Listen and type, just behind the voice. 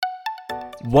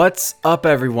What's up,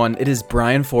 everyone? It is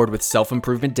Brian Ford with Self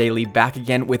Improvement Daily, back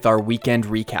again with our weekend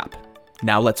recap.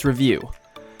 Now let's review.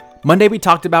 Monday, we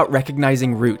talked about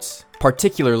recognizing roots,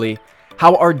 particularly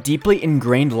how our deeply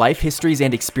ingrained life histories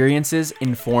and experiences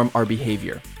inform our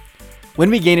behavior.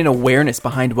 When we gain an awareness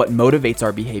behind what motivates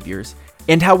our behaviors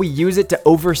and how we use it to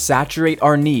oversaturate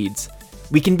our needs,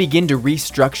 we can begin to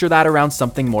restructure that around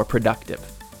something more productive.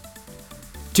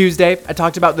 Tuesday, I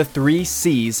talked about the 3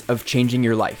 C's of changing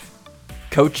your life: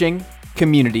 coaching,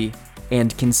 community,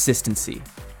 and consistency.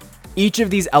 Each of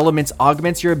these elements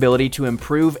augments your ability to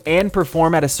improve and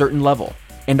perform at a certain level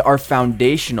and are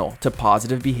foundational to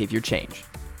positive behavior change.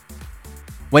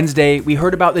 Wednesday, we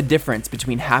heard about the difference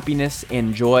between happiness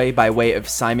and joy by way of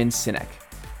Simon Sinek.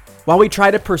 While we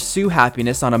try to pursue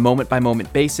happiness on a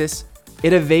moment-by-moment basis,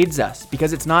 it evades us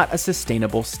because it's not a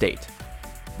sustainable state.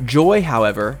 Joy,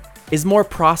 however, is more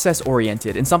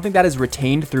process-oriented and something that is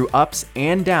retained through ups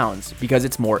and downs because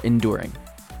it's more enduring.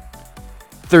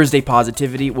 Thursday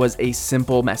positivity was a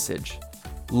simple message: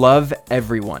 love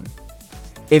everyone.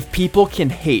 If people can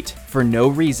hate for no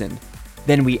reason,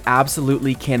 then we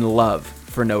absolutely can love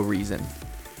for no reason.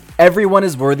 Everyone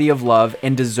is worthy of love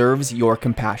and deserves your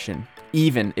compassion,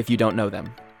 even if you don't know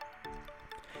them.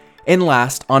 And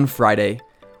last, on Friday,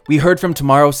 we heard from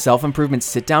tomorrow's self-improvement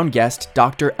sit-down guest,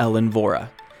 Dr. Ellen Vora,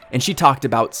 and she talked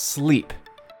about sleep.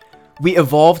 We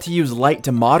evolved to use light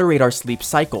to moderate our sleep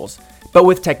cycles, but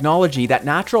with technology, that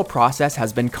natural process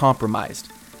has been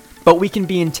compromised. But we can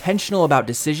be intentional about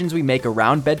decisions we make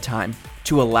around bedtime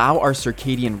to allow our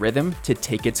circadian rhythm to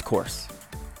take its course.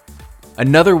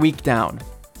 Another week down.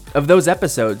 Of those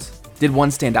episodes, did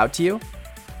one stand out to you?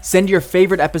 Send your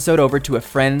favorite episode over to a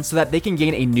friend so that they can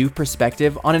gain a new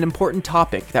perspective on an important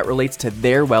topic that relates to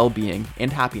their well-being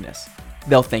and happiness.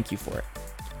 They'll thank you for it.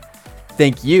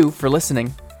 Thank you for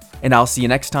listening, and I'll see you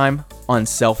next time on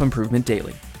Self Improvement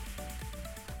Daily.